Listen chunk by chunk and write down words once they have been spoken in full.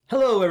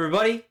Hello,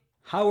 everybody.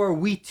 How are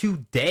we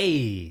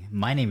today?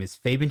 My name is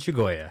Fabian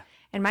Chigoya.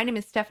 And my name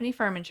is Stephanie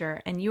Firminger,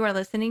 and you are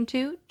listening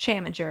to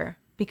Chamager,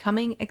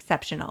 Becoming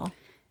Exceptional.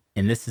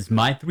 And this is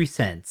my 3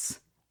 cents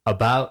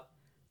about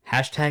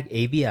hashtag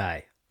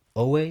ABI.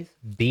 Always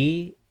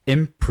be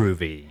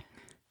improving.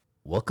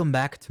 Welcome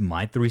back to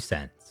my 3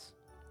 cents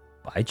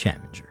by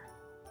Chamager.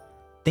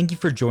 Thank you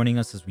for joining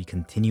us as we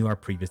continue our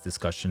previous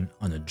discussion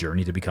on the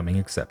journey to becoming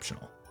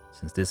exceptional,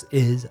 since this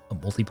is a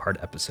multi-part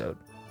episode.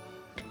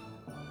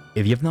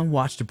 If you have not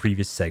watched the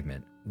previous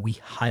segment, we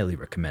highly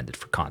recommend it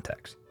for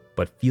context,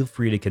 but feel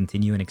free to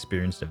continue and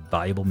experience the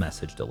valuable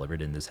message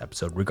delivered in this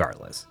episode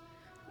regardless.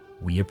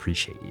 We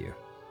appreciate you.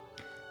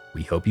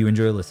 We hope you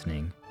enjoy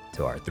listening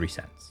to our 3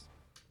 cents.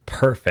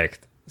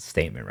 Perfect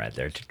statement right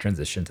there to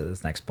transition to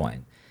this next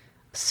point.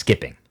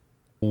 Skipping.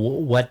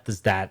 What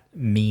does that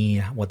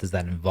mean? What does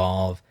that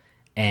involve?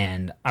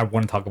 And I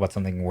want to talk about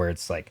something where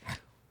it's like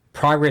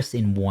progress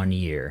in 1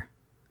 year.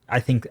 I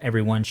think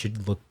everyone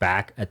should look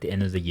back at the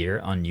end of the year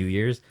on New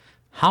Year's.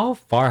 How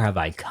far have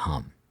I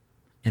come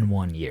in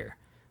 1 year?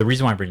 The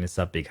reason why I bring this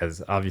up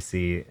because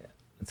obviously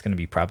it's going to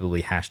be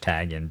probably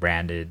hashtag and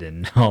branded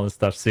and all this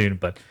stuff soon,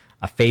 but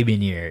a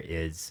Fabian year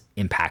is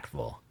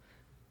impactful.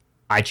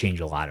 I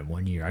change a lot in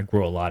 1 year. I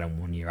grow a lot in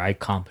 1 year. I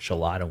accomplish a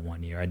lot in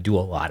 1 year. I do a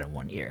lot in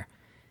 1 year.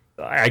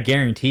 I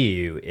guarantee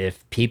you,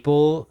 if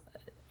people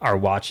are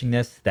watching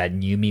this that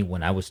knew me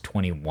when I was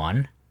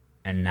 21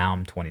 and now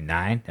I'm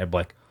 29, they're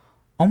like,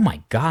 oh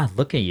my God,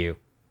 look at you.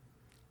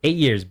 8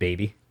 years,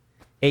 baby.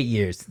 8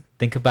 years.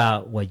 Think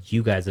about what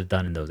you guys have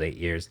done in those 8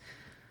 years.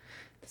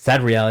 The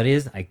sad reality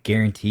is, I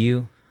guarantee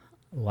you,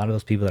 a lot of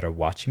those people that are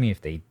watching me, if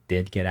they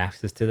did get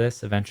access to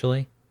this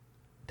eventually,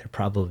 they're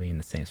probably in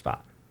the same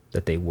spot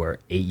that they were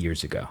 8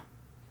 years ago.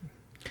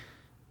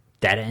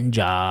 Dead end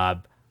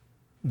job,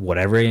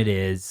 whatever it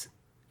is.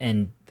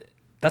 And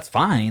that's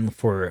fine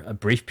for a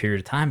brief period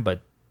of time, but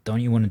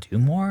don't you want to do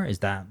more? Is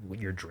that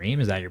your dream?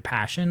 Is that your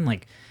passion?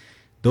 Like,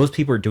 those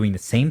people are doing the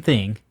same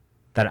thing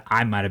that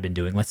I might have been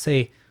doing. Let's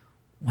say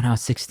when I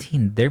was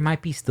 16, there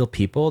might be still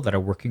people that are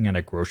working at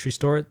a grocery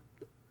store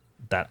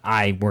that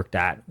I worked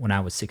at when I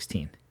was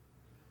 16.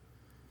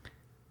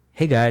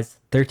 Hey guys,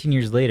 13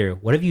 years later,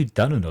 what have you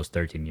done in those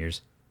 13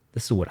 years?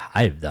 This is what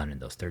I've done in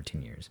those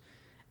 13 years.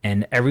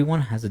 And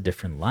everyone has a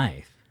different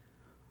life,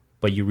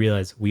 but you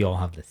realize we all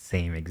have the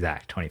same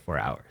exact 24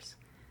 hours.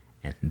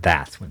 And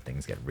that's when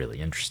things get really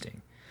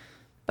interesting.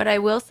 But I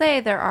will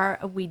say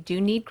we do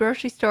need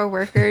grocery store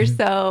workers.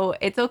 So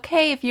it's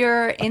okay if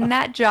you're in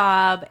that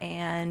job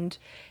and,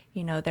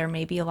 there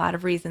may be a lot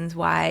of reasons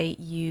why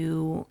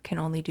you can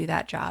only do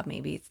that job.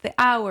 Maybe it's the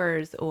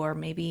hours, or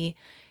maybe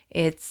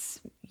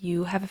it's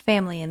you have a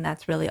family and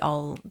that's really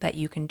all that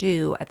you can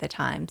do at the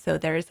time. So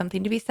there is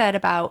something to be said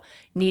about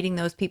needing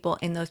those people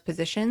in those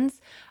positions.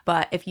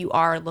 But if you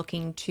are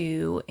looking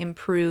to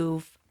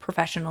improve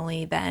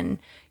professionally, then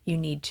you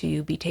need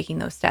to be taking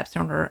those steps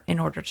in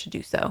order to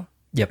do so.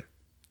 Yep.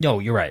 No,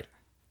 you're right.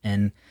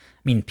 And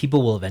I mean,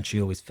 people will eventually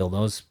always fill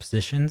those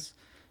positions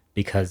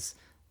because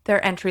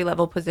They're entry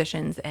level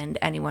positions and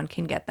anyone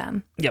can get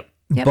them. Yep.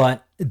 Yep.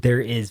 But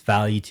there is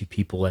value to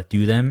people that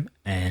do them,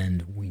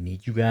 and we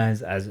need you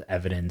guys as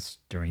evidence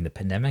during the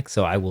pandemic.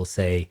 So I will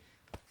say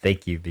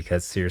thank you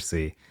because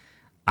seriously,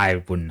 I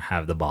wouldn't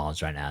have the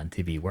balls right now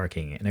to be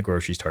working in a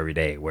grocery store every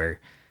day where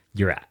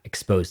you're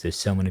exposed to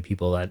so many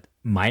people that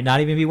might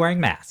not even be wearing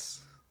masks.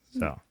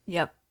 So,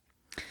 Yep.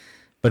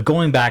 but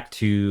going back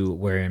to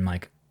where I'm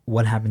like,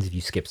 what happens if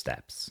you skip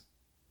steps?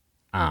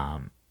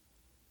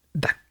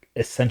 That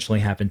essentially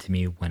happened to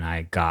me when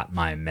I got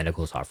my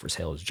medical software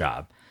sales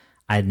job.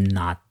 I had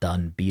not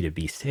done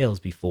B2B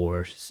sales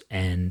before,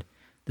 and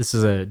this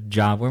is a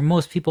job where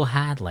most people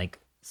had like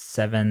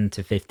 7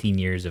 to 15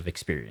 years of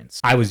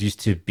experience. I was used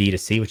to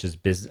B2C, which is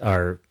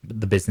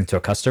the business to a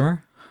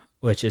customer,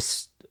 which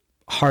is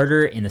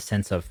harder in the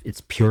sense of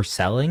it's pure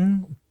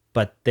selling,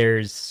 but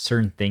there's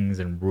certain things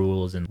and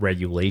rules and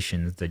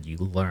regulations that you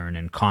learn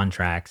and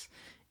contracts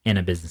in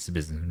a business to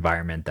business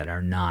environment that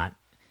are not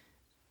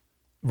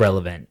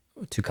relevant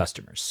to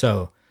customers.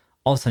 So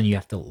all of a sudden you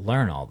have to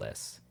learn all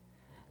this.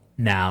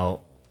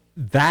 Now,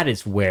 that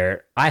is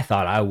where I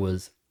thought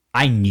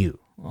I knew,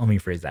 let me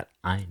phrase that,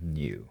 I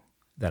knew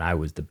that I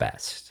was the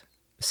best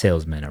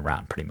salesman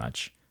around pretty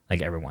much.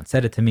 Like everyone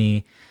said it to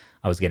me.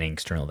 I was getting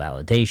external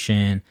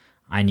validation.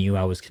 I knew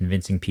I was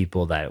convincing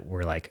people that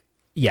were like,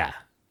 yeah,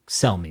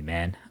 sell me,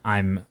 man.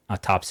 I'm a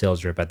top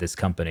sales rep at this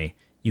company.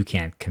 You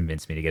can't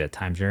convince me to get a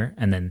timeshare.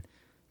 And then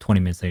 20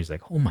 minutes later, he's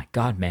like, oh my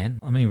God, man,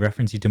 let me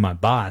reference you to my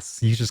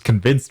boss. You just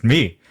convinced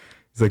me.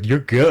 He's like, you're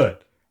good.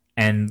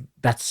 And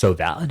that's so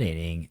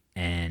validating.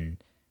 And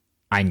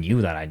I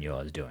knew that I knew what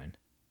I was doing.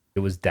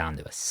 It was down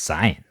to a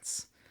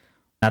science.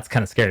 That's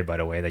kind of scary, by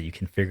the way, that you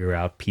can figure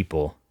out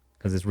people,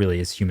 because this really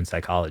is human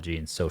psychology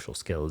and social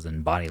skills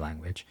and body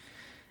language,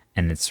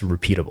 and it's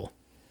repeatable.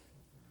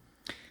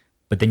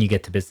 But then you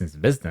get to business to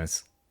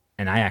business,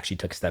 and I actually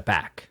took a step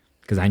back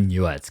because I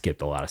knew I had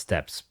skipped a lot of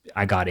steps.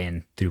 I got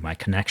in through my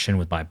connection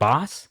with my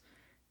boss,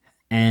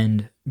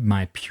 and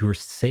my pure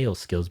sales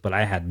skills, but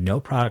I had no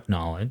product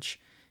knowledge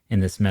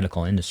in this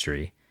medical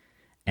industry.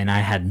 And I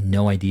had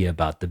no idea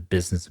about the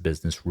business to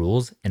business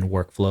rules and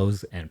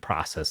workflows and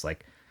process.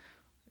 Like,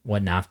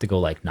 what now, have to go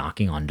like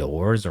knocking on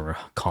doors or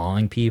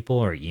calling people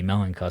or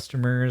emailing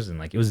customers. And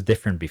like, it was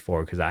different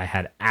before because I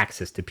had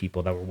access to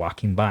people that were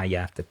walking by. You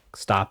have to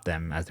stop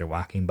them as they're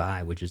walking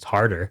by, which is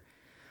harder,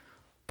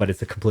 but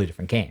it's a completely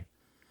different game.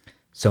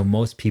 So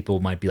most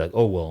people might be like,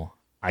 oh, well,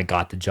 I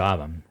got the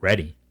job, I'm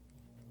ready.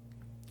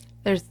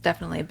 There's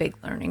definitely a big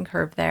learning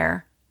curve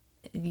there.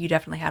 You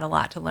definitely had a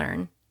lot to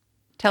learn.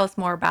 Tell us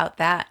more about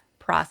that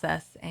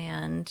process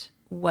and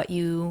what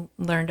you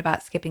learned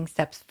about skipping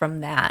steps from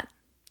that.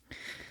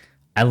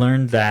 I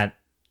learned that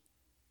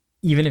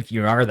even if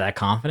you are that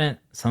confident,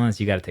 sometimes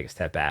you got to take a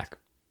step back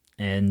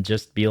and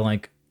just be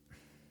like,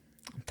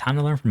 time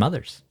to learn from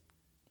others.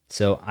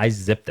 So I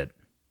zipped it.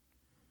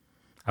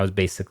 I was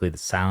basically the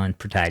silent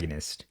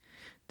protagonist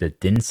that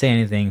didn't say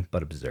anything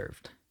but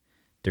observed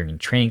during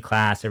training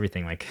class,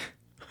 everything. Like,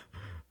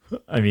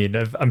 I mean,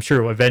 I'm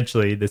sure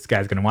eventually this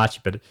guy's gonna watch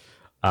it, but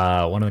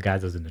one of the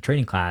guys that was in the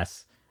training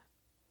class,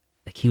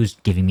 like, he was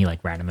giving me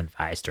like random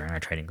advice during our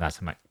training class.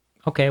 I'm like,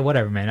 okay,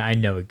 whatever, man. I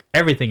know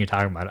everything you're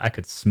talking about. I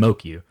could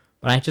smoke you,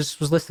 but I just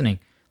was listening.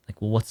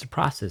 Like, well, what's the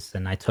process?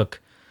 And I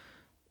took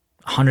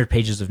 100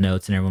 pages of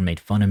notes, and everyone made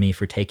fun of me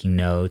for taking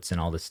notes and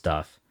all this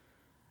stuff.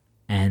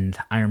 And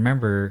I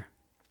remember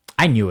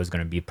I knew it was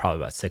going to be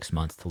probably about 6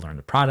 months to learn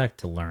the product,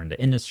 to learn the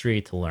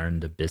industry, to learn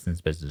the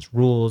business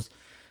rules.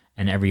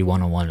 And every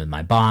one-on-one with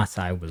my boss,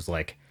 I was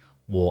like,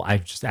 well, I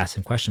just asked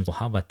him questions. Well,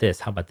 how about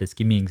this? How about this?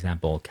 Give me an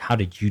example. How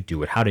did you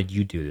do it? How did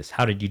you do this?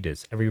 How did you do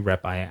this? Every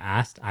rep I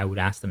asked, I would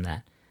ask them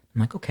that.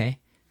 I'm like, okay.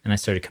 And I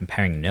started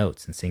comparing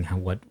notes and seeing how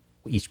what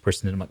each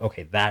person did. I'm like,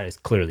 okay, that has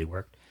clearly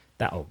worked.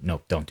 That, oh,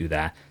 no, don't do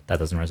that. That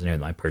doesn't resonate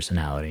with my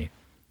personality.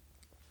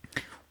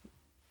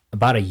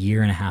 About a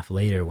year and a half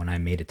later, when I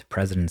made it to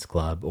President's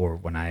Club, or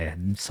when I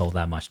had sold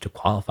that much to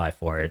qualify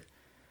for it,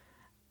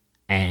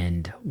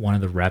 and one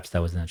of the reps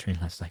that was in the training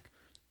class was like,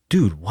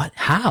 dude, what?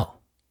 How?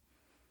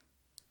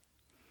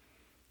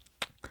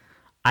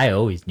 I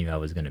always knew I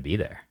was going to be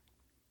there.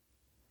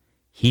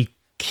 He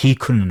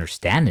couldn't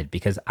understand it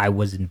because I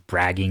wasn't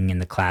bragging in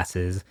the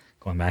classes.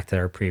 Going back to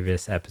our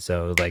previous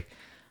episode, like,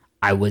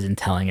 I wasn't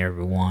telling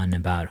everyone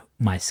about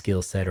my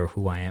skill set or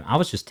who I am. I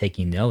was just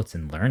taking notes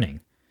and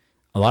learning.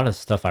 A lot of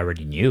stuff I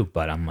already knew,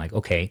 but I'm like,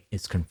 okay,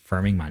 it's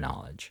confirming my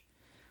knowledge.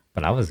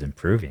 But I was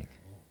improving.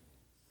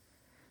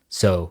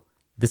 So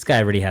this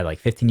guy already had like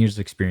 15 years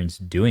of experience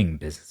doing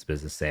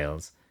business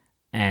sales,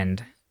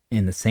 and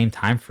in the same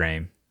time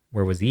frame,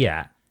 where was he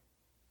at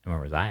and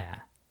where was I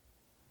at?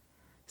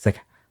 It's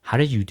like, how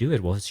did you do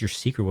it? What was your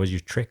secret? What was your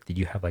trick? Did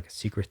you have like a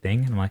secret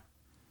thing? And I'm like,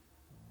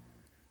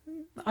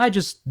 I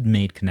just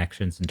made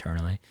connections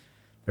internally.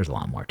 There's a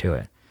lot more to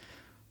it,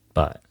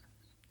 but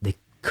they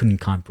couldn't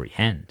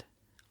comprehend.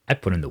 I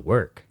put in the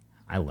work.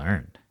 I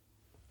learned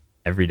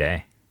every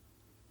day.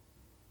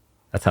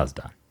 That's how it's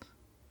done.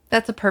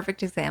 That's a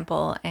perfect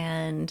example.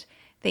 And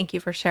thank you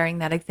for sharing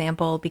that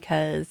example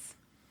because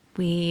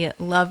we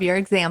love your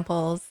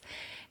examples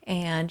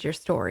and your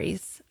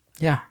stories.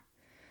 Yeah.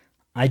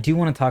 I do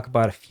want to talk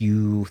about a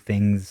few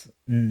things.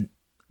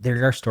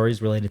 There are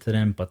stories related to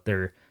them, but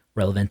they're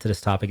relevant to this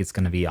topic. It's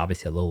going to be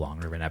obviously a little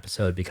longer of an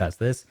episode because of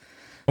this.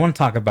 I want to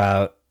talk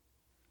about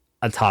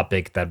a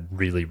topic that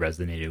really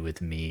resonated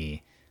with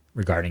me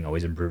regarding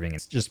always improving.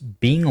 It's just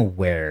being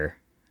aware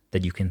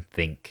that you can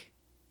think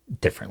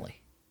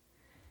differently.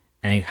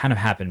 And it kind of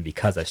happened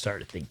because I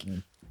started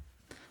thinking,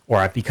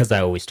 or because I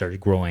always started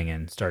growing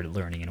and started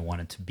learning and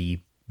wanted to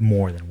be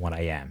more than what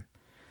I am,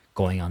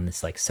 going on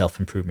this like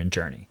self-improvement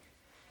journey.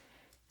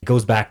 It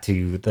goes back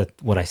to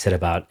what I said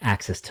about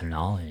access to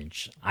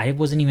knowledge. I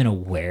wasn't even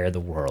aware the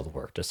world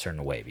worked a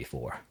certain way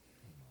before.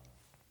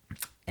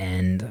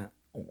 And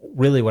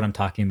really what I'm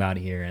talking about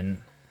here,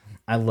 and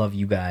I love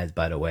you guys,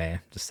 by the way,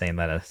 just saying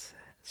that as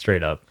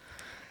straight up.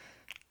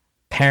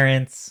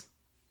 Parents,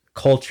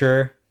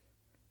 culture,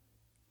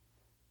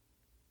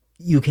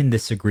 you can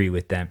disagree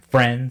with them.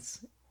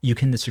 Friends, you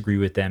can disagree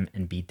with them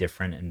and be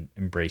different and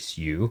embrace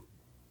you,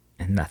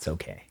 and that's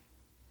okay.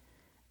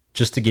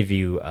 Just to give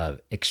you an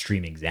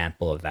extreme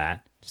example of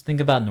that, just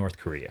think about North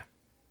Korea.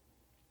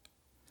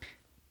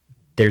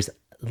 There's a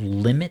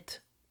limit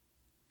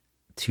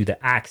to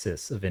the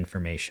access of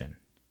information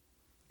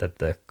that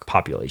the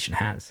population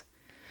has.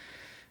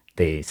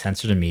 They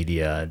censor the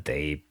media,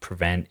 they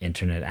prevent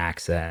internet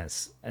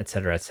access,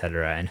 etc.,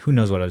 etc. And who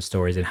knows what other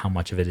stories and how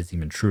much of it is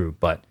even true.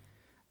 But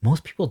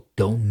most people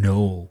don't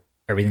know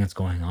everything that's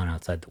going on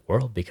outside the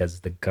world because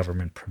the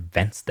government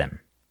prevents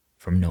them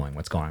from knowing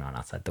what's going on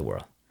outside the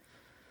world.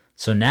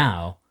 So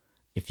now,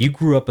 if you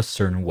grew up a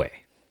certain way,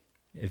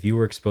 if you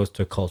were exposed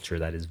to a culture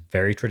that is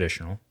very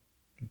traditional,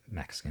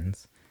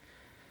 Mexicans,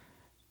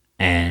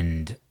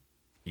 and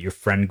your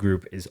friend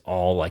group is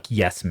all like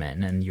yes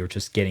men, and you're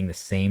just getting the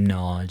same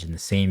knowledge and the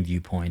same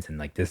viewpoints, and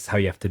like this is how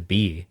you have to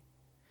be,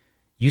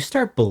 you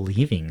start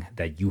believing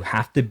that you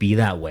have to be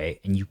that way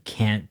and you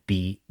can't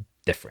be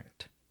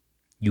different.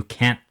 You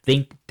can't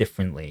think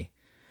differently.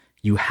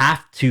 You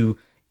have to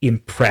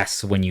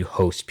impress when you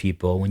host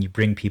people, when you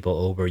bring people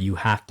over. You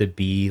have to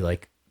be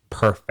like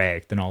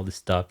perfect and all this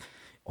stuff.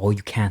 Oh,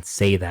 you can't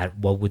say that.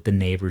 What would the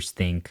neighbors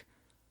think?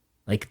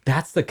 Like,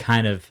 that's the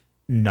kind of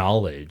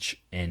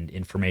knowledge and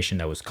information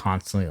that was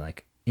constantly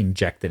like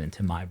injected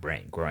into my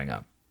brain growing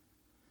up.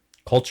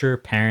 Culture,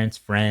 parents,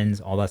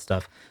 friends, all that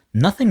stuff.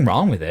 Nothing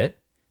wrong with it.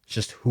 It's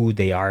just who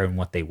they are and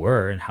what they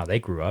were and how they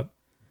grew up.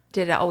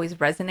 Did it always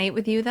resonate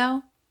with you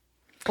though?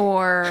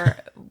 Or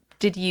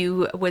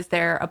was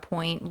there a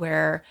point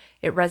where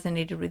it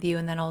resonated with you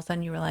and then all of a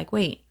sudden you were like,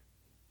 wait,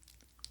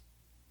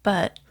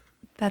 but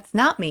that's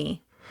not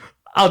me?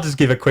 I'll just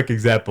give a quick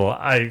example.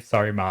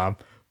 Sorry, mom,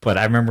 but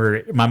I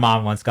remember my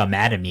mom once got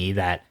mad at me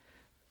that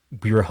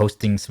we were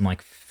hosting some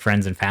like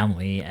friends and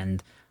family,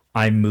 and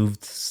I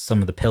moved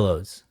some of the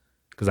pillows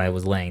because I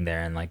was laying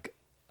there, and like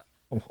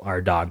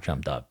our dog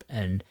jumped up,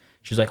 and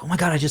she was like, "Oh my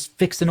god, I just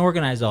fixed and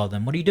organized all of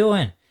them. What are you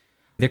doing?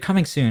 They're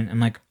coming soon." I'm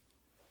like,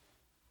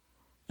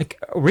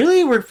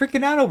 really? We're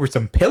freaking out over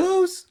some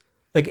pillows?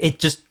 Like, it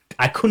just,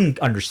 I couldn't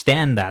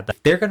understand that.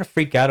 Like, they're gonna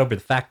freak out over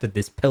the fact that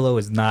this pillow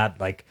is not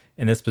like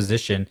in this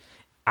position.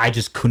 I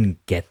just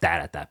couldn't get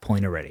that at that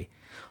point already.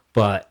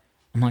 But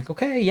I'm like,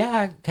 okay, yeah,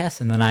 I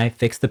guess. And then I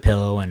fixed the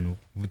pillow, and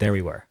there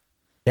we were.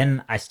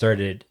 Then I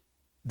started.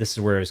 This is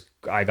where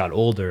I got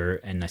older,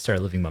 and I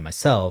started living by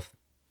myself.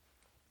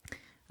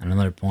 And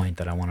another point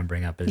that I want to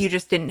bring up is You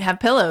just didn't have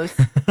pillows,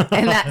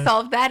 and that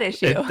solved that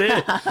issue. it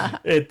did.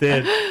 It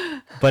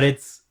did. But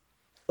it's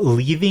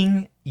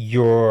leaving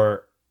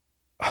your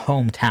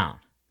hometown,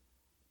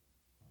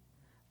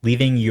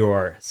 leaving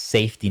your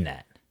safety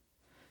net,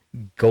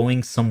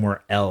 going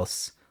somewhere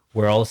else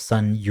where all of a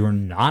sudden you're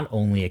not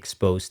only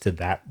exposed to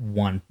that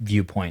one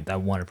viewpoint,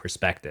 that one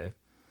perspective.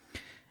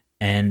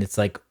 And it's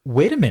like,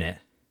 wait a minute.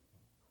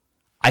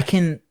 I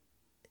can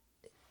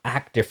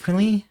act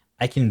differently.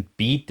 I can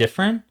be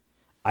different.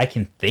 I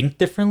can think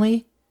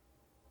differently.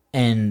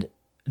 And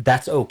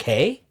that's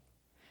okay.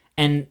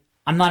 And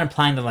I'm not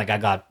implying that like I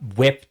got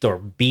whipped or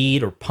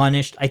beat or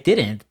punished. I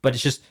didn't, but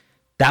it's just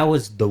that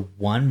was the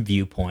one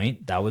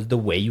viewpoint. That was the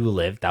way you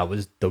lived. That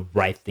was the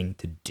right thing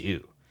to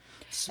do.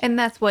 And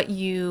that's what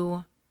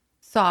you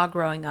saw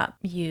growing up.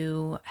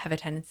 You have a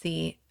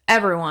tendency,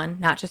 everyone,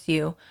 not just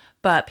you,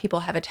 but people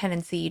have a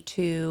tendency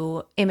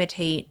to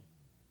imitate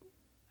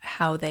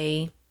how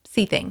they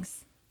see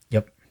things.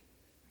 Yep.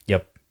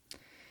 Yep.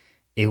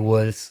 It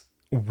was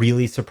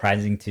really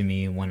surprising to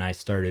me when I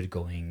started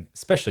going,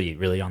 especially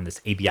really on this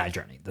ABI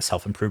journey, the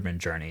self-improvement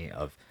journey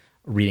of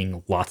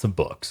reading lots of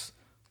books,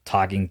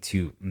 talking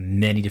to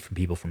many different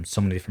people from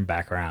so many different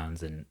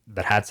backgrounds and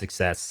that had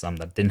success, some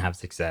that didn't have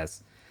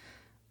success,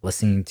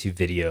 listening to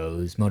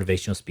videos,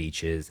 motivational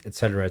speeches,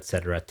 etc.,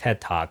 TED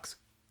Talks,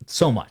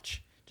 so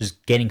much,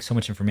 just getting so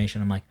much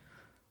information. I'm like,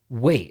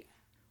 wait,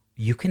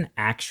 you can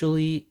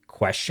actually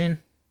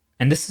question,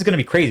 and this is going to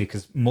be crazy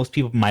because most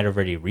people might have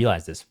already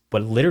realized this,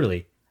 but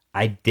literally,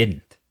 I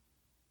didn't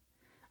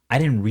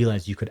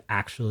realize you could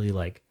actually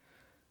like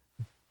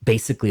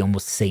basically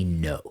almost say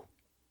no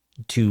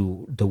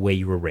to the way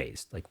you were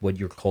raised, like what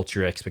your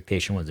culture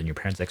expectation was and your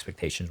parents'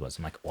 expectations was.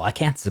 I'm like, well, I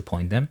can't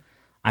disappoint them.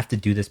 I have to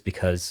do this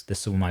because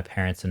this is what my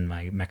parents and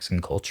my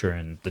Mexican culture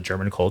and the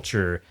German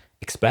culture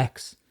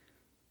expects.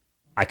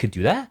 I could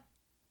do that.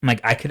 I'm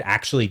like, I could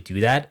actually do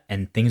that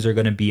and things are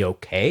going to be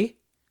okay.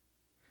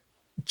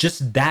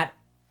 Just that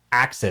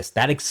access,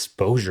 that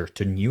exposure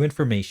to new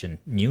information,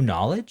 new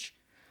knowledge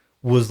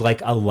was like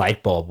a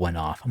light bulb went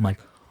off. I'm like,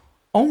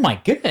 oh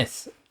my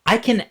goodness, I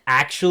can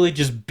actually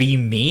just be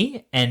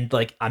me and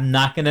like, I'm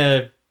not going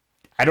to,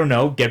 I don't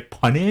know, get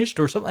punished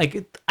or something.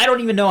 Like, I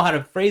don't even know how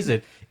to phrase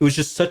it. It was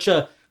just such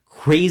a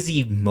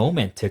crazy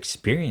moment to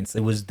experience.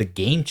 It was the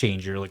game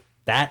changer, like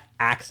that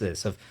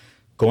access of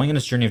going on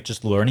this journey of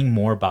just learning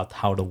more about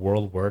how the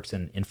world works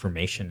and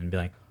information and be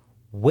like,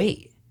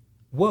 wait,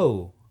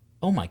 whoa,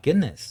 oh my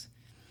goodness.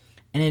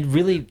 And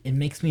it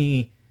makes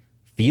me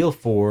feel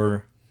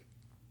for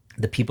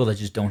the people that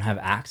just don't have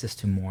access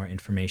to more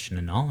information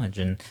and knowledge.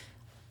 And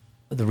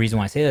the reason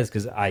why I say that is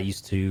because I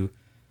used to,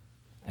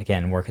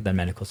 again, work at the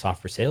medical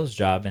software sales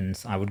job,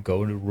 and I would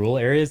go to rural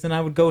areas and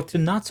I would go to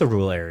not so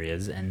rural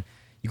areas. And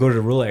you go to the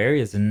rural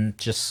areas and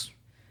just,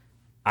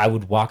 I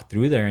would walk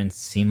through there and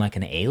seem like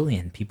an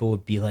alien. People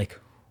would be like,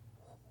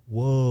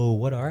 whoa,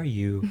 what are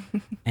you?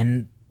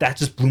 And that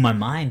just blew my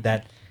mind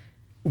that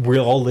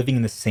we're all living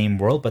in the same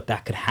world, but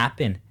that could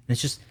happen. And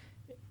it's just,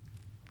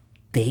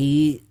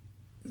 they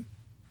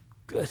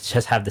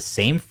just have the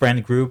same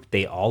friend group.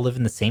 They all live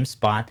in the same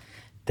spot.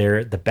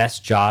 The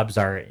best jobs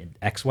are in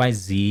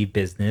XYZ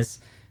business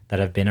that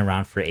have been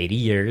around for 80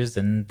 years,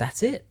 and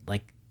that's it.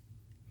 Like,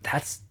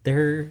 that's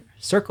their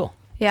circle.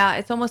 Yeah,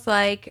 it's almost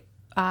like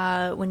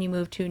when you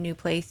move to a new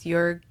place,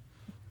 you're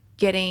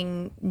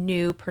getting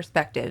new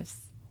perspectives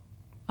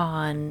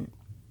on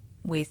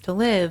ways to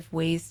live,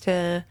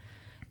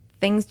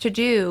 things to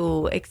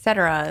do,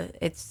 etc.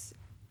 It's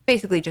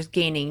basically just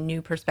gaining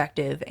new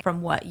perspective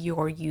from what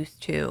you're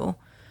used to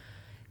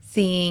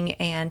seeing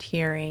and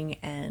hearing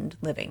and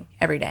living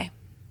every day.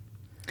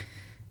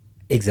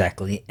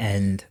 Exactly.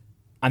 And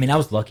I mean, I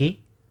was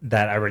lucky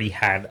that I already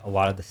had a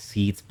lot of the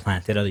seeds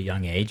planted at a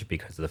young age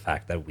because of the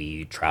fact that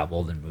we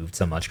traveled and moved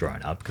so much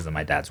growing up because of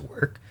my dad's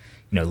work.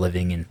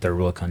 Living in third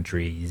world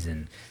countries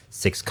and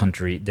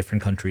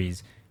different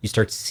countries, you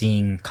start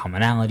seeing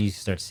commonalities, you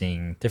start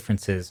seeing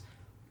differences.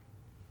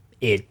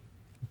 It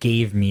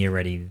gave me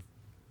already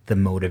the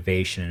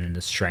motivation and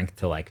the strength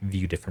to like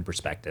view different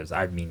perspectives.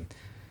 I mean,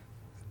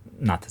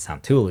 not to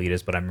sound too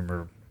elitist, but I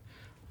remember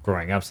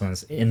growing up,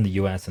 someone's in the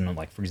U.S. and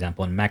like, for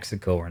example, in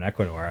Mexico or in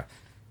Ecuador,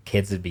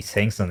 kids would be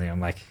saying something. I'm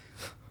like,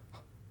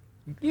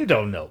 you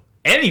don't know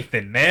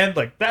anything, man.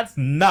 Like that's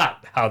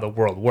not how the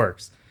world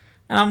works.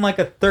 And I'm like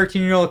a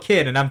 13-year-old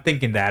kid, and I'm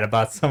thinking that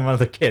about some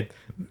other kid,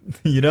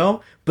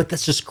 But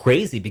that's just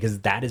crazy because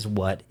that is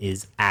what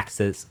is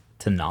access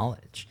to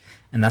knowledge,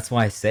 and that's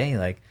why I say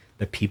like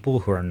the people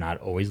who are not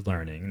always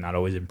learning, not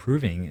always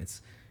improving,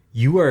 it's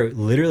you are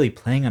literally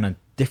playing on a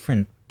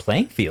different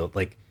playing field.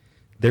 Like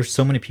there's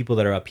so many people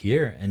that are up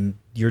here and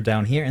you're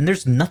down here, and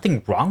there's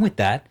nothing wrong with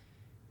that,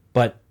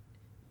 but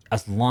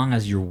as long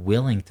as you're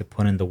willing to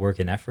put in the work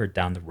and effort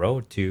down the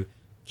road to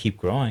keep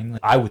growing,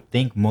 I would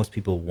think most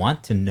people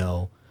want to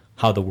know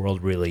how the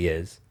world really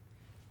is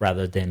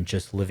rather than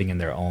just living in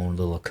their own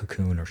little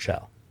cocoon or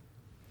shell.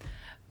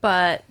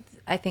 But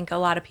I think a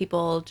lot of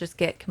people just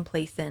get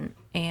complacent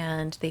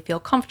and they feel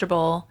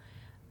comfortable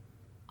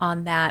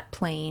on that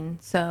plane.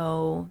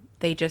 So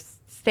they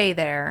just stay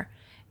there.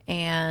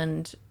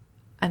 And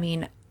I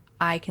mean,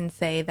 I can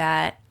say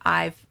that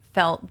I've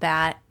felt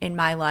that in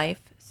my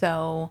life.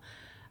 So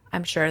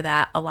I'm sure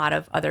that a lot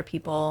of other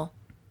people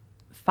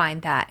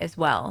find that as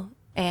well.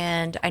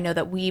 And I know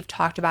that we've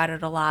talked about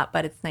it a lot,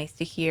 but it's nice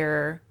to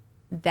hear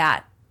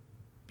that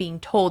being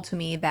told to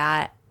me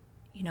that,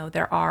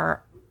 there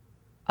are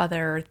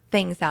other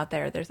things out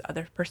there. There's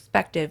other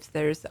perspectives.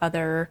 There's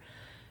other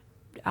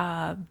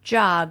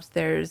jobs.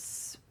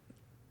 There's,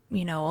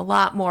 a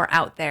lot more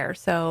out there.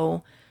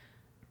 So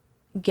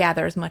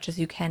gather as much as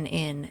you can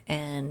in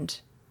and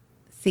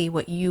see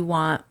what you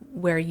want,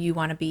 where you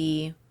want to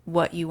be,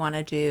 what you want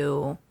to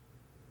do,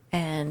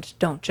 and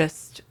don't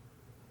just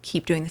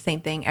keep doing the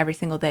same thing every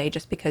single day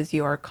just because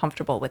you're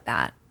comfortable with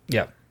that.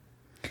 Yeah.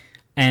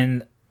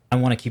 And I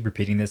want to keep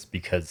repeating this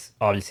because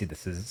obviously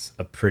this is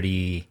a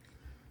pretty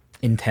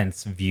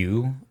intense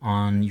view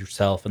on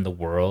yourself and the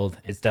world.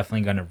 It's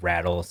definitely going to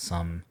rattle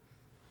some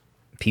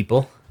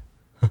people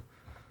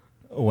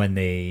when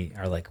they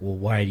are like, well,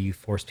 why do you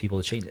force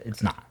people to change it?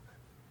 It's not.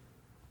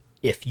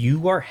 If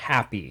you are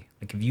happy,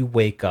 like if you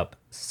wake up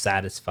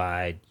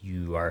satisfied,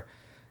 you're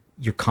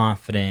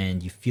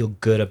confident, you feel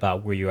good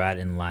about where you're at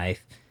in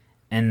life,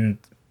 and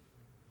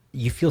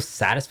you feel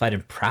satisfied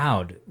and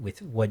proud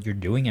with what you're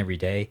doing every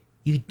day,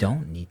 you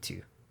don't need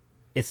to.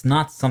 It's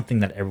not something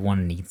that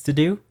everyone needs to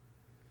do,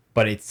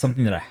 but it's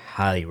something that I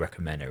highly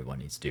recommend everyone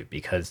needs to do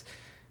because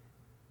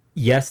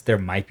yes, there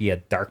might be a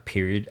dark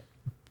period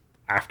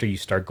after you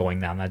start going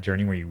down that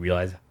journey where you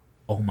realize,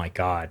 oh my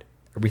God,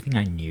 everything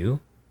I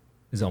knew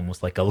is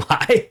almost like a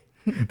lie.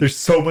 There's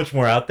so much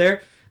more out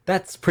there.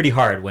 That's pretty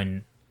hard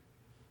when,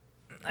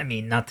 I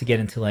mean, not to get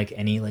into like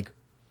any like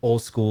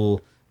old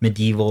school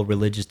medieval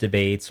religious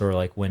debates or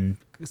like when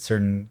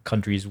certain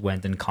countries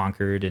went and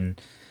conquered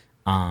and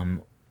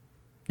um,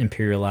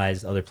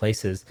 imperialized other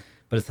places,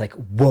 but it's like,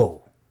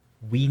 whoa,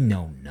 we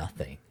know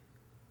nothing.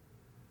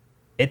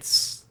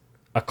 It's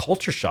a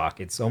culture shock.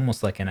 It's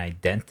almost like an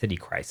identity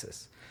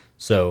crisis.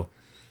 So,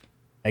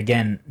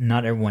 again,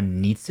 not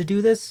everyone needs to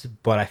do this,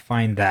 but I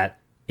find that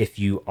if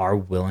you are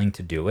willing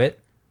to do it,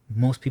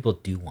 most people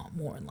do want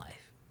more in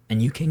life,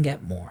 and you can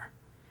get more.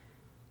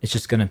 It's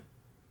just going to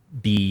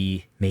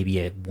be maybe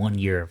a 1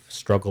 year of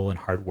struggle and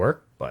hard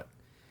work, but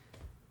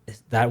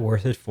is that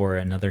worth it for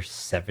another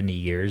 70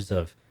 years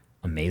of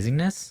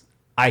amazingness?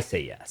 I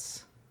say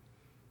yes.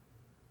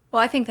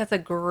 Well, I think that's a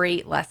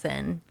great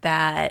lesson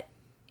that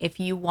if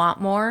you want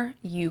more,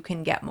 you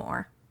can get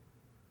more.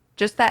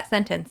 Just that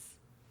sentence.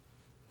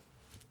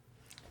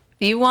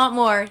 If you want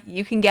more,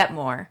 you can get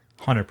more.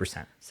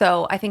 100%.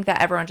 So I think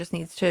that everyone just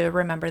needs to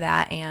remember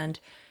that and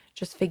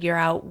just figure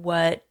out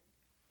where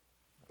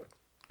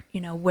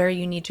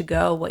you need to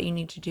go, what you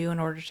need to do in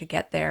order to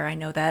get there. I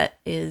know that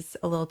is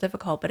a little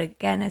difficult, but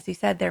again, as you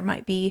said, there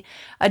might be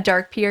a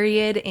dark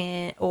period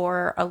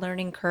or a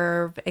learning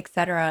curve,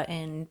 etc.,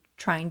 in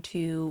trying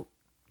to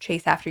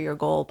chase after your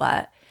goal,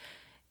 but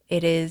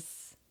it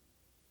is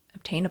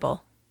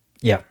obtainable.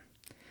 Yeah.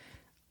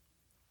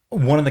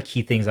 One of the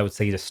key things I would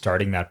say to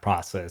starting that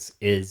process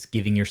is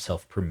giving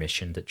yourself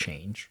permission to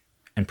change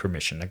and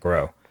permission to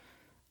grow.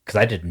 Because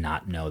I did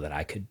not know that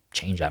I could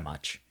change that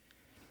much.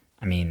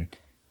 I mean,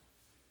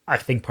 I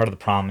think part of the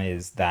problem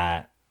is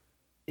that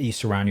you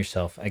surround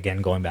yourself,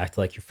 again, going back to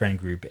like your friend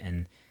group,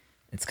 and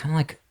it's kind of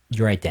like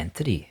your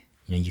identity.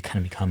 You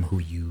kind of become who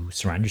you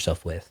surround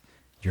yourself with.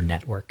 Your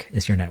network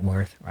is your net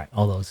worth, right?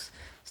 All those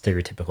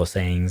stereotypical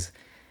sayings.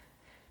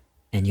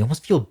 And you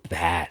almost feel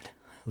bad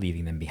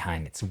leaving them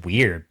behind. It's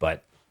weird,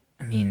 but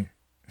I mean,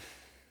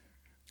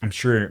 I'm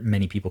sure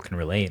many people can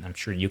relate. I'm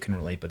sure you can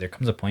relate, but there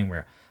comes a point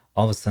where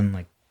all of a sudden,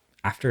 like,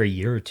 after a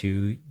year or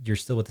two, you're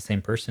still with the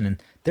same person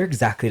and they're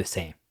exactly the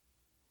same.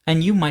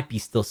 And you might be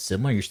still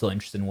similar. You're still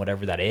interested in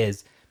whatever that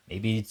is.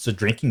 Maybe it's a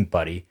drinking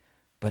buddy,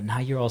 but now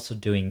you're also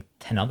doing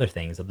 10 other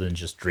things other than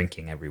just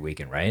drinking every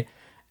weekend, right?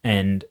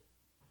 And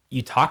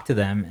you talk to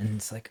them and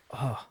it's like,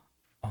 oh,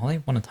 all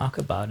I want to talk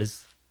about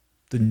is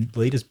the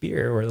latest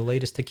beer or the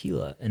latest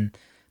tequila. And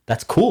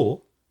that's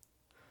cool.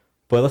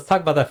 But let's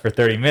talk about that for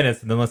 30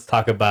 minutes and then let's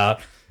talk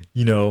about,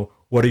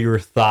 what are your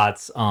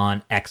thoughts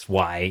on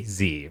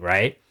XYZ,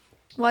 right?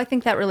 Well, I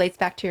think that relates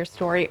back to your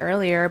story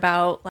earlier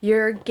about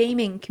your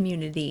gaming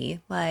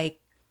community. Like,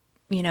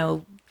 you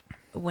know,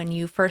 when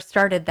you first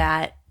started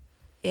that,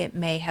 it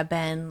may have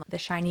been the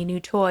shiny new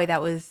toy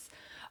that was,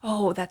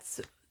 oh,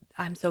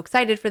 I'm so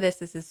excited for this.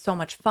 This is so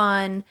much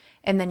fun.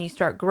 And then you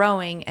start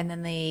growing and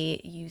then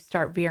you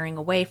start veering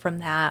away from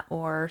that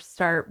or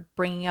start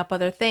bringing up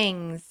other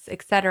things,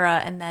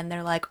 etc. And then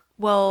they're like,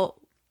 well,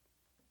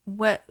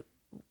 what,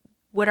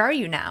 what are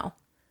you now?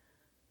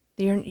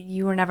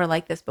 You were never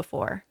like this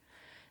before.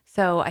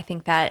 So I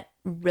think that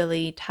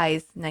really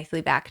ties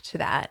nicely back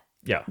to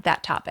Yeah.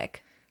 that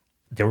topic.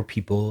 There were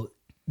people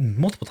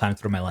multiple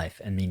times through my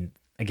life. I mean,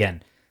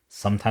 again,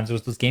 sometimes it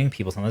was those gaming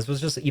people, sometimes it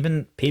was just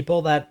even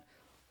people that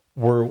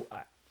were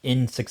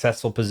in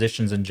successful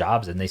positions and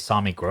jobs and they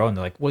saw me grow and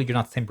they're like, well, you're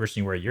not the same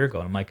person you were a year ago.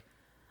 And I'm like,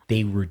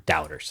 they were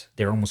doubters.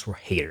 They almost were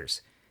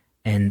haters.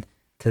 And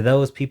to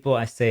those people,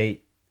 I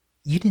say,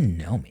 you didn't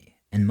know me.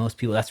 And most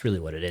people, that's really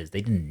what it is.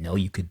 They didn't know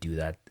you could do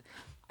that.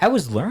 I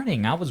was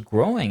learning, I was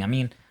growing. I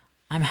mean,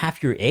 I'm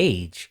half your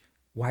age.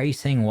 Why are you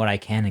saying what I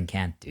can and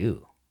can't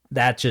do?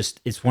 That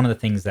just is one of the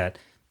things that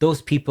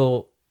those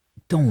people,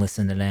 don't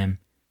listen to them.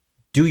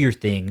 Do your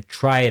thing,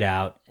 try it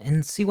out,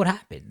 and see what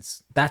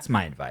happens. That's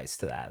my advice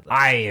to that.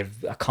 I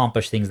have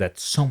accomplished things that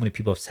so many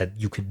people have said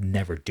you could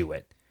never do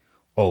it.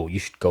 Oh, you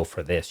should go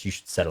for this. You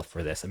should settle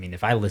for this. I mean,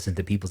 if I listened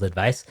to people's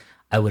advice,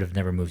 I would have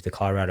never moved to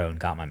Colorado and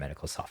got my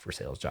medical software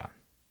sales job.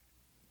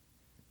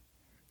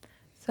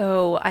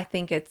 So I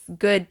think it's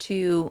good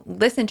to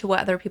listen to what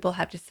other people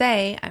have to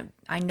say.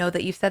 I know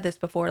that you've said this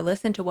before,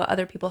 listen to what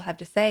other people have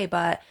to say,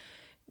 but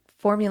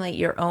formulate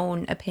your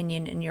own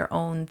opinion and your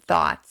own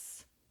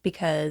thoughts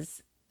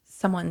because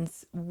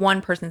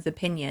one person's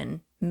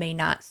opinion may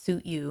not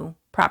suit you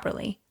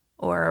properly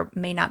or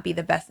may not be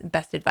the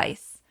best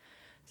advice.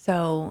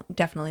 So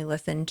definitely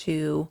listen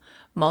to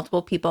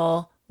multiple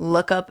people,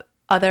 look up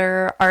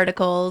other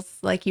articles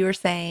like you were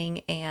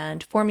saying,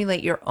 and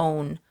formulate your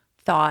own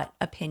thought,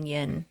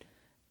 opinion,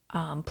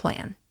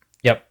 plan.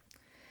 Yep.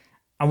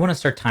 I want to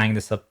start tying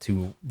this up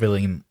to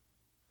really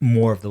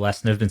more of the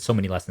lesson. There's been so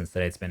many lessons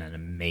today. It's been an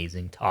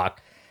amazing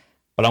talk.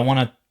 But I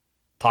want to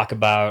talk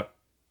about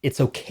it's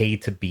okay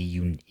to be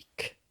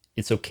unique.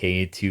 It's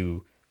okay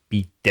to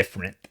be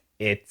different.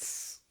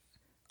 It's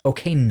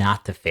okay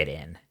not to fit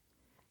in.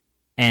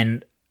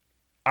 And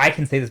I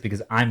can say this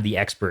because I'm the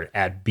expert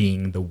at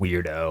being the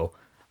weirdo.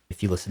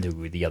 If you listen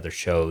to the other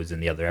shows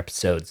and the other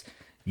episodes,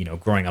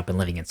 growing up and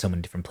living in so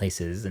many different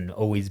places and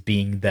always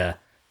being the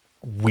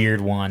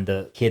weird one,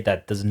 the kid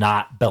that does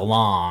not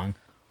belong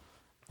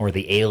or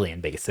the alien,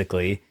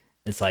 basically.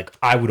 It's like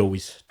I would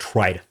always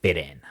try to fit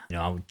in.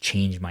 I would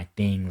change my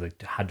things.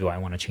 Like, how do I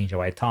want to change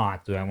how I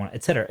talk? Do I want,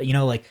 etc.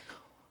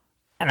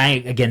 And I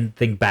again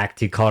think back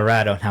to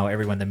Colorado and how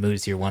everyone that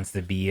moves here wants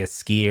to be a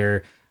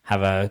skier,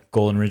 have a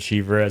golden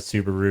retriever, a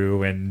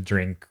Subaru, and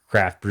drink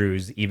craft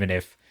brews, even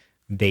if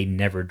they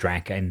never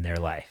drank in their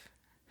life.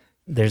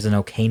 There's an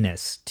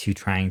okayness to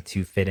trying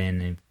to fit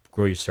in and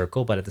grow your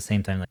circle, but at the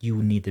same time, like,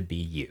 you need to be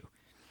you.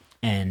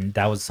 And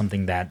that was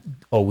something that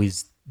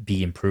always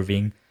be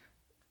improving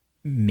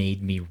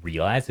made me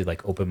realize, it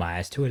like opened my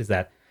eyes to it, is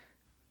that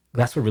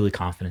that's what really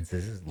confidence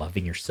is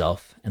loving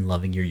yourself and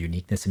loving your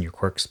uniqueness and your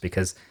quirks,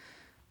 because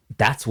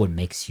that's what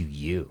makes you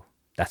you.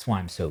 That's why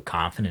I'm so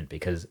confident,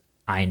 because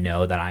I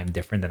know that I'm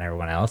different than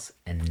everyone else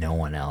and no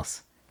one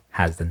else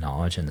has the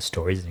knowledge and the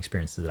stories and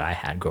experiences that I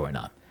had growing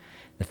up.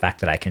 The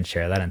fact that I can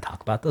share that and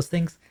talk about those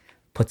things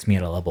puts me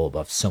at a level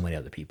above so many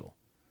other people.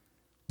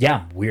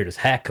 Yeah, I'm weird as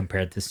heck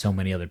compared to so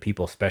many other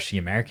people, especially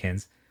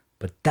Americans,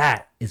 but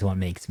that is what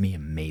makes me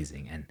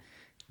amazing. And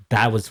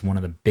that was one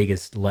of the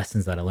biggest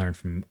lessons that I learned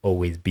from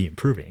always be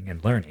improving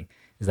and learning,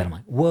 is that I'm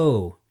like,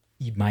 whoa,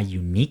 my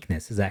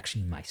uniqueness is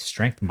actually my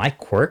strength, my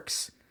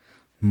quirks,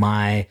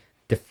 my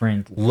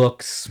different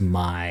looks,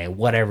 my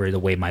whatever, the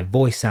way my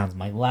voice sounds,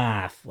 my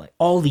laugh, like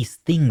all these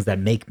things that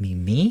make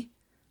me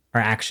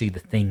are actually the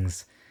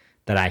things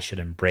that I should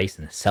embrace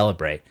and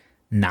celebrate,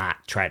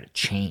 not try to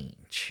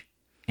change.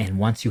 And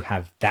once you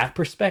have that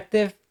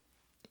perspective,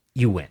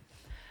 you win.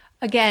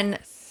 Again,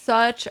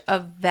 such a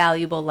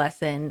valuable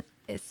lesson,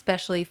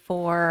 especially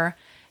for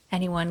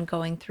anyone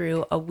going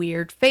through a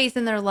weird phase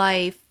in their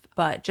life,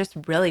 but just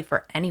really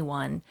for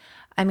anyone.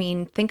 I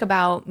mean, think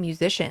about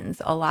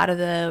musicians. A lot of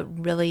the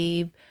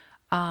really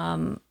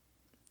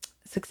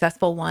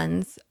successful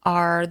ones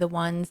are the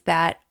ones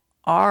that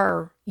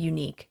are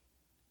unique.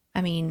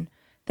 I mean,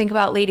 think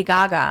about Lady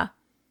Gaga.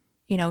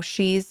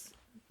 She's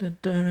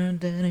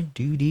I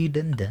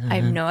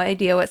have no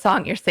idea what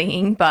song you're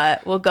singing,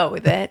 but we'll go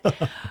with it.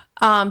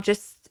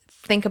 Just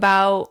think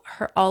about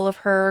all of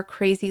her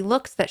crazy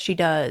looks that she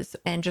does,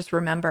 and just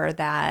remember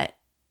that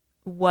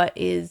what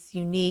is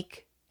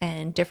unique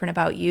and different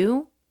about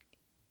you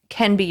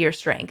can be your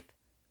strength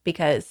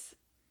because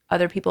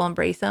other people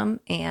embrace them.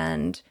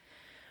 And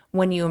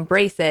when you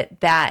embrace it,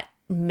 that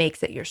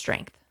makes it your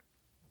strength.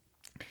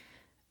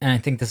 And I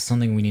think this is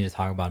something we need to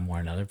talk about more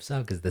in another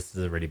episode because this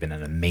has already been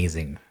an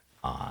amazing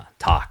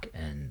talk.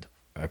 And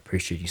I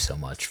appreciate you so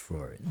much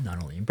for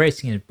not only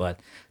embracing it, but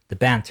the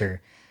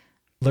banter.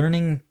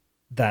 Learning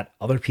that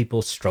other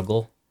people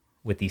struggle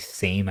with these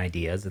same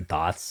ideas and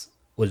thoughts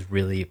was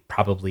really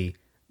probably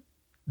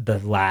the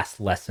last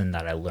lesson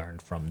that I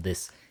learned from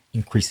this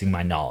increasing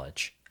my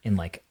knowledge and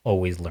like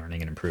always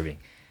learning and improving.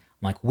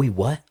 I'm like, wait,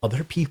 what?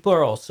 Other people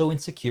are also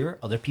insecure?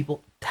 Other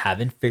people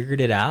haven't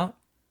figured it out?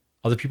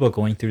 Other people are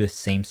going through the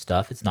same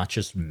stuff. It's not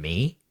just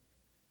me.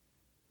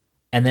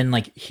 And then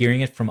like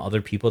hearing it from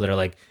other people that are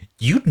like,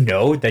 you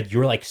know that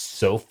you're like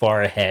so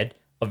far ahead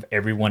of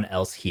everyone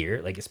else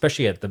here, like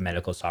especially at the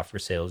medical software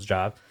sales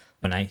job.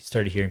 When I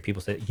started hearing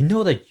people say, you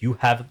know that you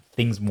have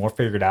things more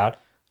figured out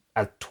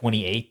at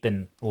 28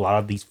 than a lot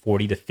of these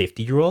 40 to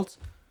 50-year-olds.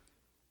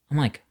 I'm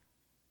like,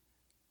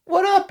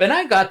 what up? And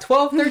I got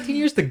 12, 13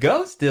 years to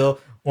go still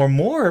or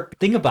more.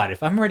 Think about it.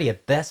 If I'm already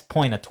at this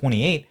point at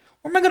 28,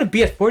 where am I going to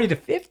be at 40 to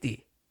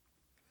 50?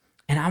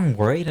 And I'm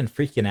worried and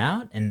freaking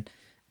out. And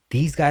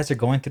these guys are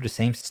going through the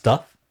same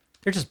stuff.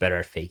 They're just better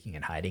at faking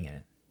and hiding in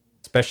it.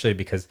 Especially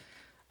because,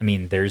 I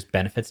mean, there's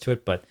benefits to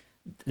it, but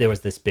there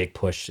was this big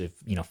push of,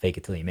 fake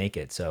it till you make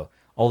it. So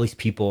all these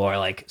people are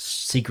like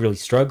secretly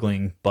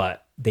struggling,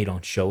 but they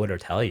don't show it or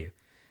tell you.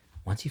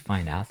 Once you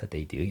find out that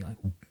they do, you're like,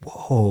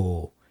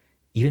 whoa.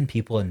 Even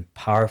people in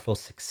powerful,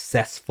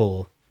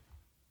 successful,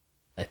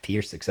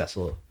 appear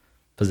successful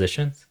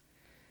positions,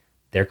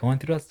 they're going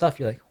through that stuff.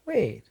 You're like,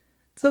 wait,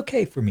 it's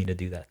okay for me to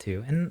do that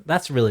too. And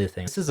that's really the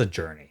thing. This is a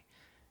journey.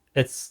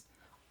 It's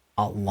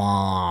a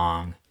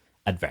long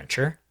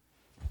adventure.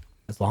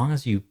 As long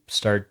as you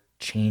start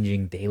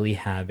changing daily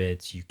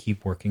habits, you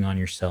keep working on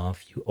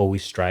yourself, you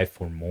always strive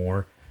for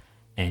more,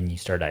 and you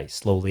start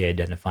slowly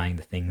identifying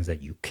the things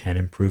that you can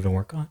improve and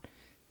work on,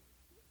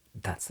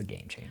 that's the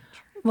game changer.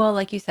 Well,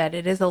 like you said,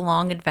 it is a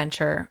long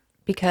adventure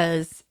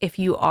because if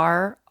you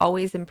are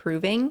always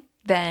improving,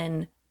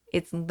 then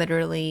it's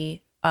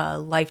literally a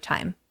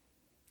lifetime.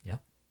 Yeah.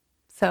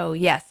 So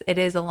yes, it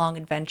is a long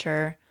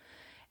adventure,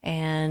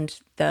 and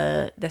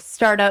the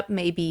startup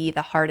may be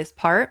the hardest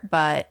part,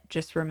 but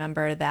just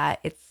remember that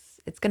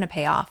it's going to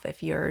pay off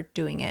if you're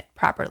doing it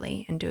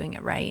properly and doing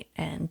it right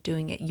and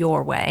doing it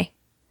your way.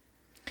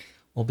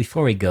 Well,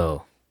 before we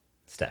go,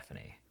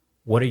 Stephanie,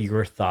 what are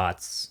your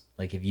thoughts?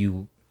 Like, if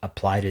you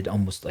applied it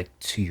almost like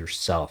to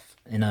yourself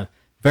in a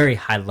very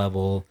high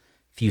level,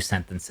 few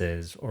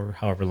sentences, or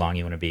however long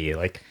you want to be,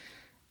 like,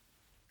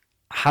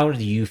 how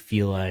do you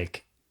feel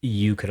like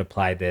you could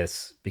apply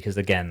this? Because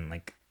again,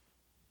 like,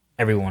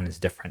 everyone is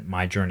different.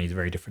 My journey is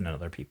very different than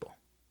other people.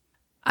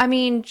 I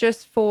mean,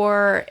 just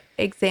for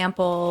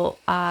example,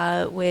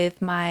 with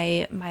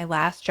my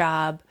last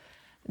job,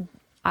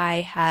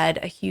 I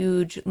had a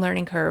huge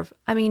learning curve.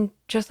 I mean,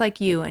 just like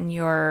you and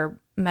your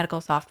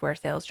medical software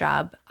sales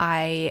job,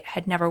 I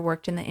had never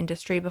worked in the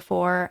industry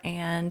before,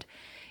 and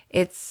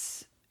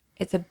it's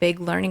it's a big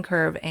learning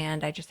curve,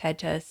 and I just had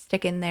to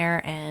stick in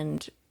there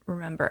and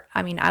remember.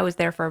 I mean, I was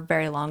there for a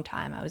very long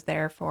time. I was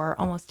there for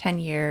almost 10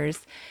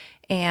 years,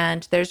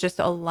 and there's just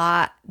a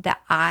lot that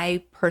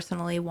I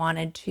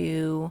wanted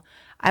to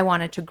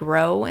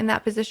grow in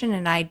that position,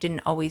 and I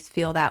didn't always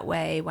feel that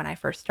way when I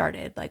first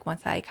started. Like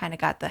once I kind of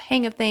got the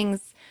hang of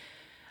things,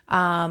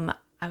 I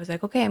was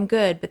like, okay, I'm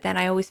good. But then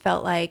I always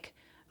felt like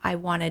I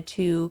wanted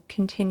to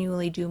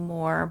continually do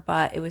more,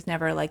 but it was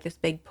never like this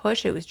big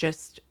push. It was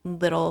just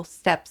little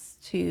steps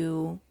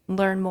to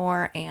learn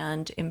more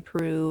and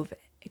improve,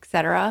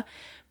 etc.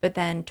 But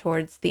then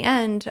towards the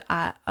end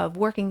of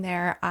working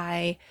there,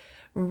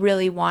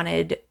 really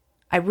wanted,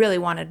 I really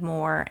wanted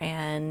more,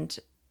 and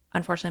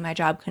unfortunately, my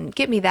job couldn't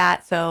get me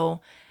that. So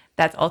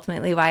that's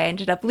ultimately why I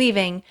ended up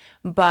leaving.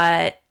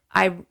 But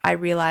I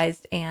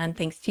realized, and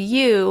thanks to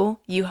you,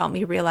 you helped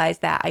me realize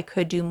that I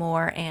could do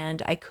more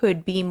and I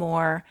could be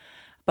more.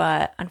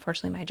 But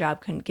unfortunately, my job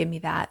couldn't give me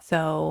that.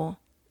 So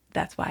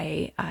that's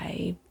why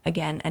I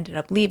again ended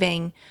up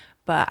leaving.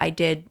 But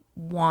I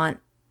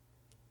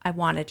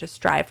wanted to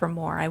strive for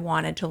more. I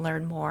wanted to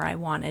learn more. I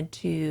wanted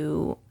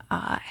to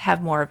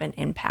have more of an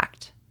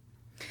impact.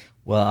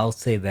 Well, I'll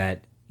say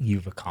that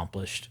you've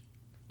accomplished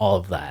all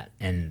of that,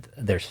 and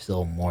there's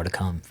still more to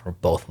come for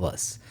both of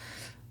us.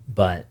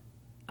 But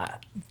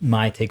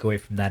my takeaway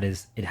from that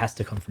is it has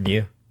to come from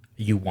you.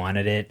 You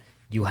wanted it.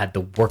 You had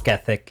the work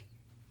ethic.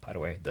 By the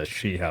way, does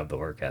she have the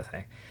work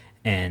ethic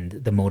and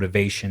the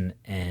motivation?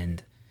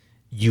 And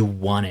you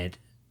wanted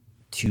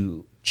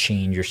to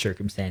change your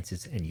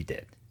circumstances, and you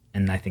did.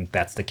 And I think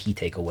that's the key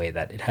takeaway,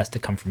 that it has to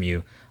come from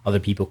you. Other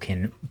people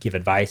can give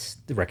advice,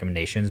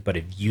 recommendations, but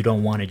if you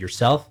don't want it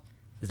yourself,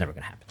 it's never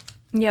going to happen.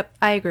 Yep,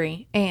 I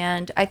agree.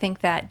 And I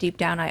think that deep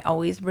down, I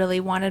always really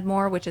wanted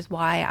more, which is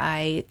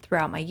why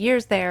throughout my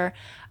years there,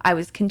 I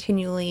was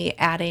continually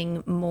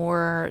adding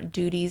more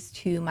duties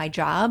to my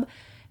job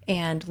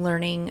and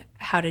learning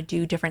how to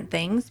do different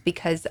things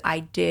because I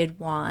did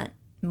want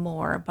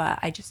more, but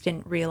I just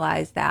didn't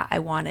realize that I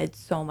wanted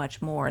so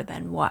much more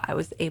than what I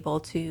was able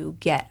to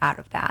get out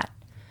of that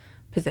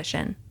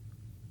position.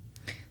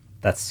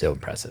 That's so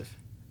impressive.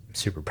 I'm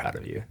super proud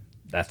of you.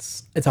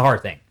 It's a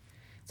hard thing.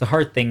 It's a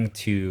hard thing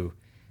to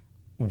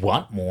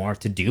want more,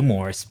 to do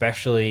more,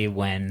 especially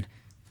when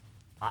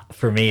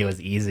for me it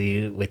was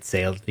easy with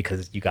sales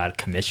because you got a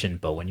commission,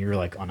 but when you're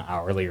like on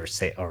hourly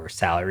or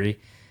salary,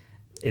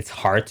 it's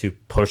hard to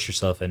push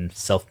yourself and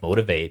self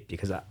motivate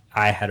because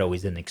I had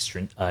always an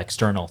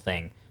external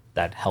thing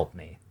that helped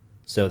me.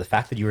 So the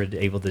fact that you were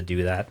able to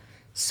do that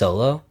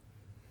solo,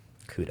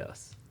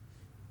 kudos.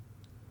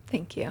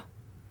 Thank you.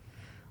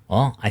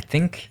 Well, I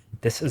think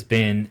this has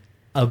been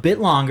a bit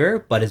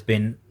longer, but has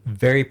been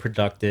very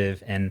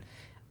productive. And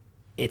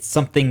it's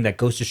something that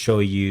goes to show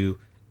you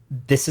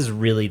this is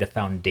really the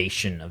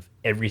foundation of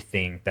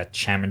everything that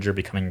Challenger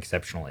Becoming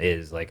Exceptional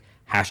is. Like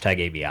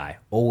hashtag ABI,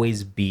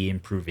 always be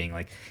improving.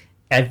 Like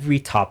every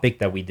topic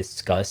that we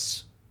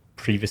discuss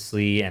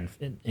previously and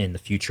in the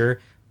future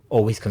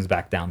always comes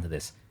back down to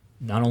this.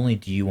 Not only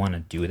do you want to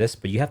do this,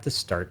 but you have to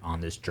start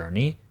on this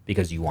journey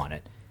because you want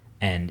it.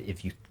 And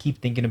if you keep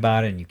thinking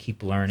about it and you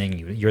keep learning,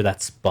 you're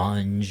that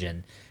sponge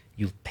and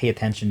you pay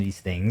attention to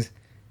these things,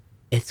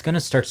 it's going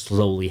to start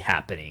slowly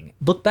happening.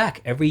 Look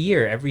back every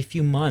year, every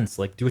few months,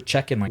 like do a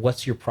check in, like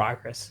what's your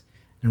progress?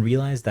 And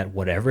realize that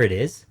whatever it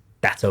is,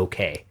 that's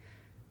okay.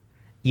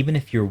 Even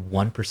if you're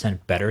 1%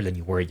 better than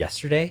you were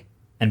yesterday,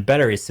 and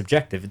better is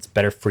subjective, it's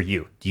better for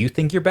you. Do you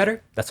think you're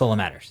better? That's all that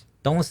matters.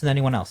 Don't listen to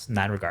anyone else in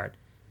that regard.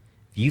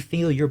 If you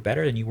feel you're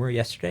better than you were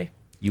yesterday,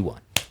 you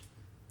won.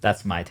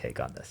 That's my take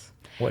on this.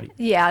 What do you?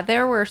 Yeah,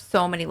 there were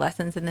so many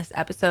lessons in this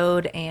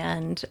episode.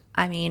 And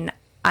I mean,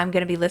 I'm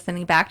going to be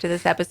listening back to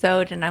this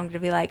episode and I'm going to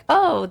be like,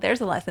 oh,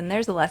 there's a lesson,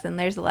 there's a lesson,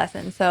 there's a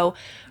lesson. So,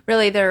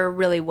 really, there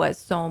really was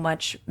so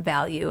much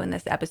value in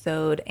this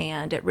episode.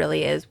 And it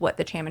really is what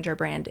the Challenger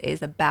brand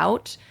is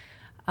about.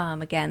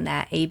 Again,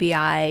 that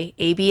ABI,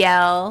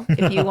 ABL,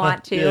 if you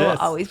want to, Yes.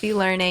 always be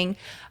learning.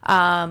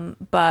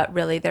 But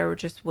really, there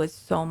just was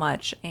so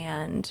much.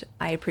 And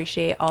I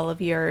appreciate all of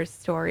your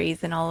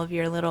stories and all of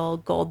your little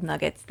gold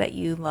nuggets that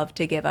you love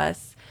to give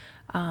us.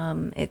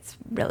 It's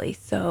really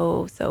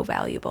so, so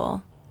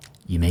valuable.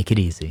 You make it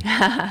easy.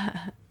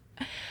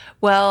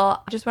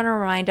 Well, I just want to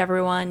remind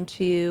everyone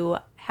to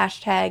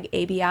hashtag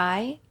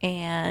ABI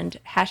and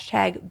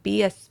hashtag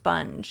be a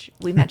sponge.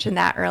 We mentioned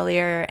that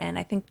earlier, and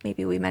I think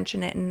maybe we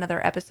mentioned it in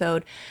another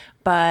episode,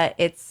 but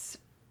it's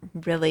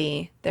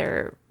really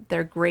they're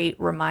great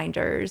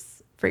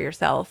reminders for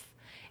yourself.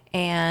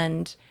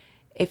 And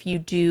if you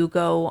do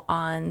go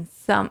on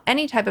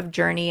any type of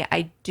journey,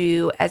 I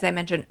do, as I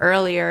mentioned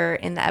earlier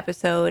in the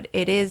episode,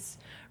 it is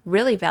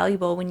really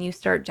valuable when you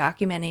start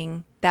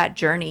documenting that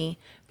journey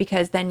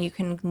because then you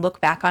can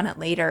look back on it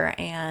later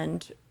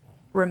and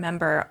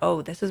remember,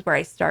 oh, this is where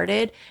I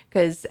started.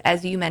 Because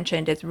as you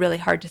mentioned, it's really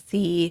hard to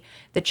see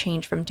the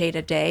change from day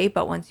to day.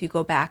 But once you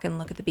go back and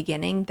look at the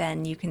beginning,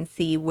 then you can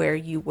see where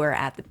you were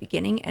at the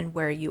beginning and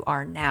where you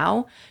are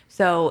now.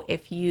 So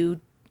if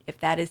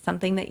that is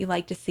something that you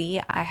like to see,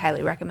 I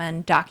highly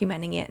recommend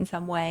documenting it in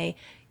some way.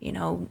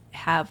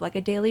 Have like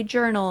a daily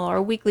journal or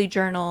a weekly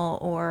journal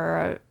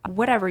or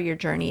whatever your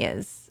journey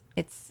is.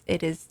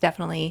 It is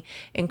definitely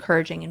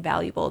encouraging and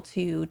valuable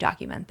to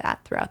document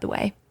that throughout the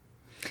way.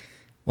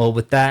 Well,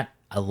 with that,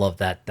 I love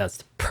that. That's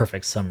the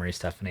perfect summary,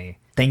 Stephanie.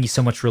 Thank you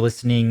so much for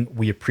listening.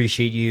 We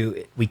appreciate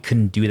you. We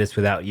couldn't do this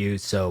without you.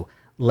 So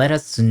let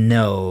us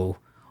know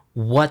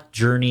what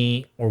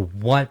journey or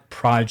what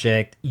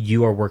project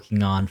you are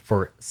working on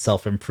for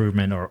self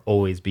improvement or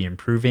always be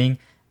improving.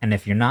 And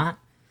if you're not,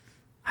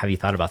 have you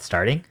thought about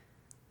starting?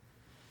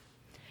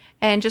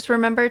 And just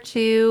remember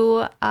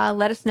to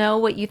let us know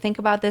what you think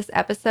about this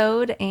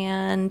episode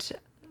and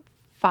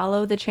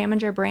follow the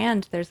Challenger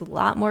brand. There's a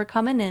lot more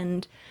coming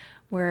and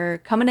we're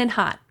coming in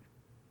hot.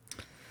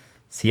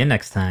 See you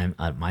next time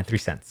on My 3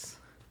 Cents.